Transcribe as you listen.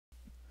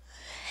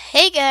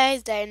Hey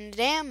guys, and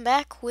today I'm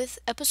back with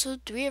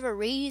episode 3 of a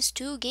Raze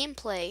 2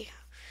 gameplay.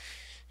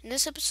 In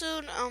this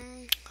episode,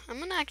 I'm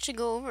gonna actually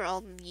go over all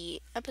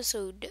the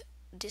episode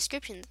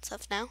descriptions and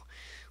stuff now.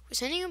 We're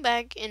sending you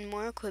back and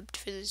more equipped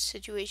for this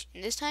situation.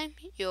 This time,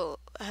 you'll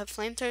have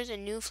flamethrowers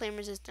and new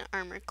flame-resistant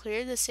armor.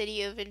 Clear the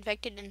city of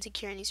infected and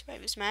secure any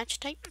survivors. Match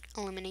type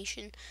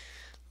elimination.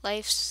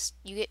 Lives,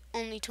 you get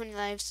only 20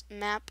 lives.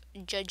 Map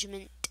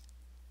judgment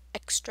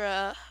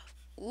extra.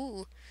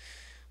 Ooh.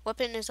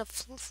 Weapon is a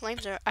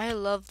flamethrower. I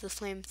love the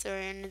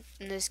flamethrower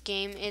in this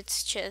game.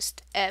 It's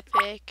just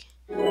epic.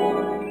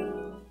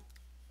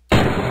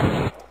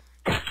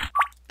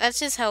 That's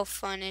just how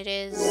fun it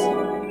is.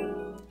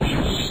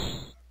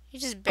 You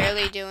just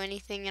barely do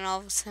anything and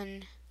all of a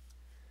sudden...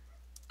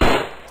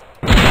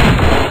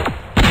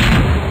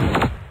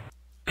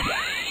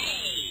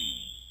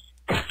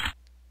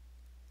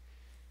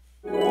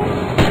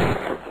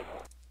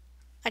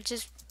 I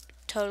just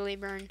totally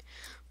burned.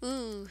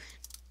 Ooh.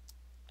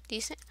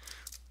 Decent.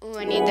 Ooh,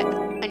 I need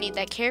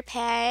that care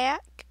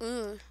pack.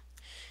 Ooh.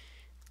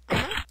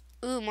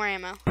 Ooh, more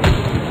ammo.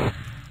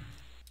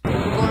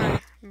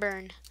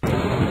 Burn.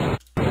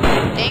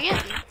 Dang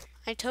it.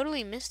 I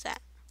totally missed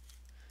that.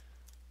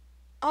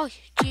 Oh,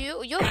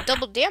 you have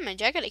double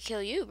damage. I gotta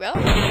kill you, bro.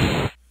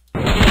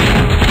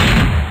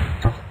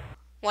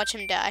 Watch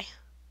him die.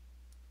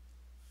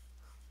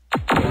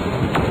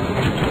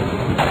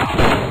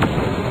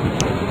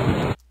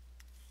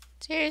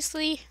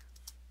 Seriously?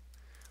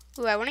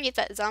 Ooh, I want to get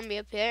that zombie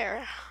up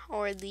there.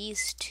 Or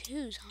these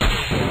two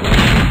zombies.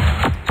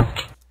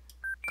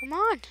 Come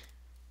on.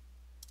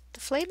 The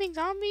flaming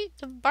zombie?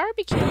 The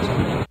barbecue.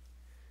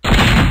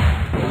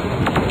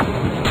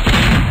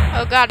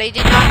 Oh god, I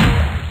did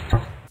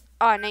not.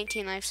 Oh,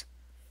 19 lives.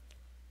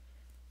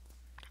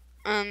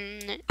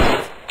 I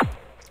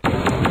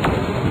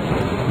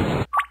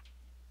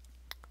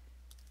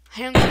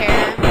don't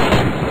care.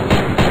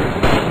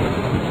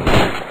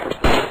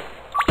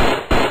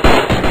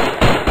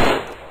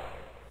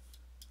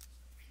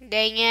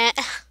 Dang it.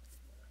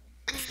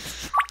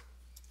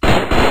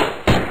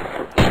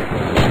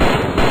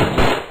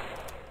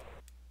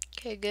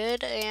 Okay,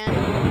 good,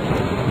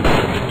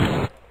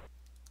 and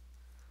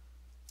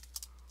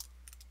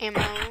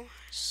ammo,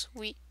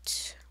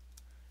 sweet.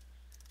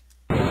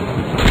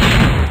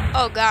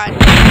 Oh god.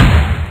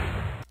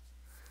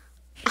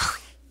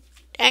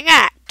 Dang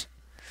it.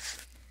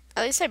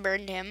 At least I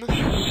burned him.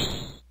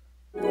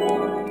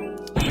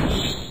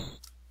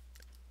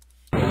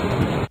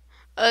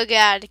 Oh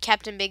god,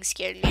 Captain Big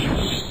scared me.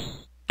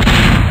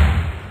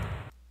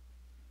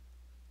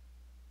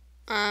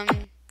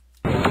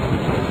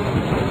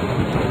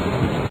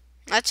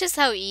 That's just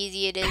how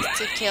easy it is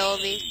to kill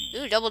these.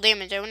 Ooh, double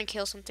damage. I want to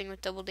kill something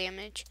with double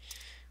damage.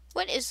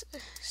 What is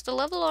the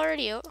level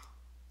already out?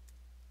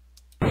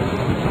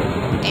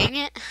 Dang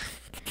it.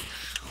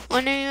 Well,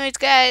 anyways,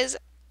 guys,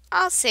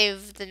 I'll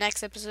save the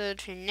next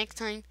episode for next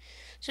time.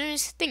 So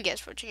anyways, thank you guys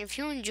for watching. If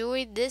you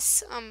enjoyed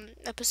this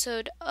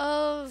episode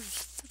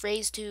of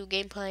Raze 2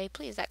 gameplay,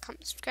 please like,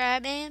 comment,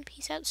 subscribe, and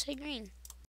peace out. Stay green.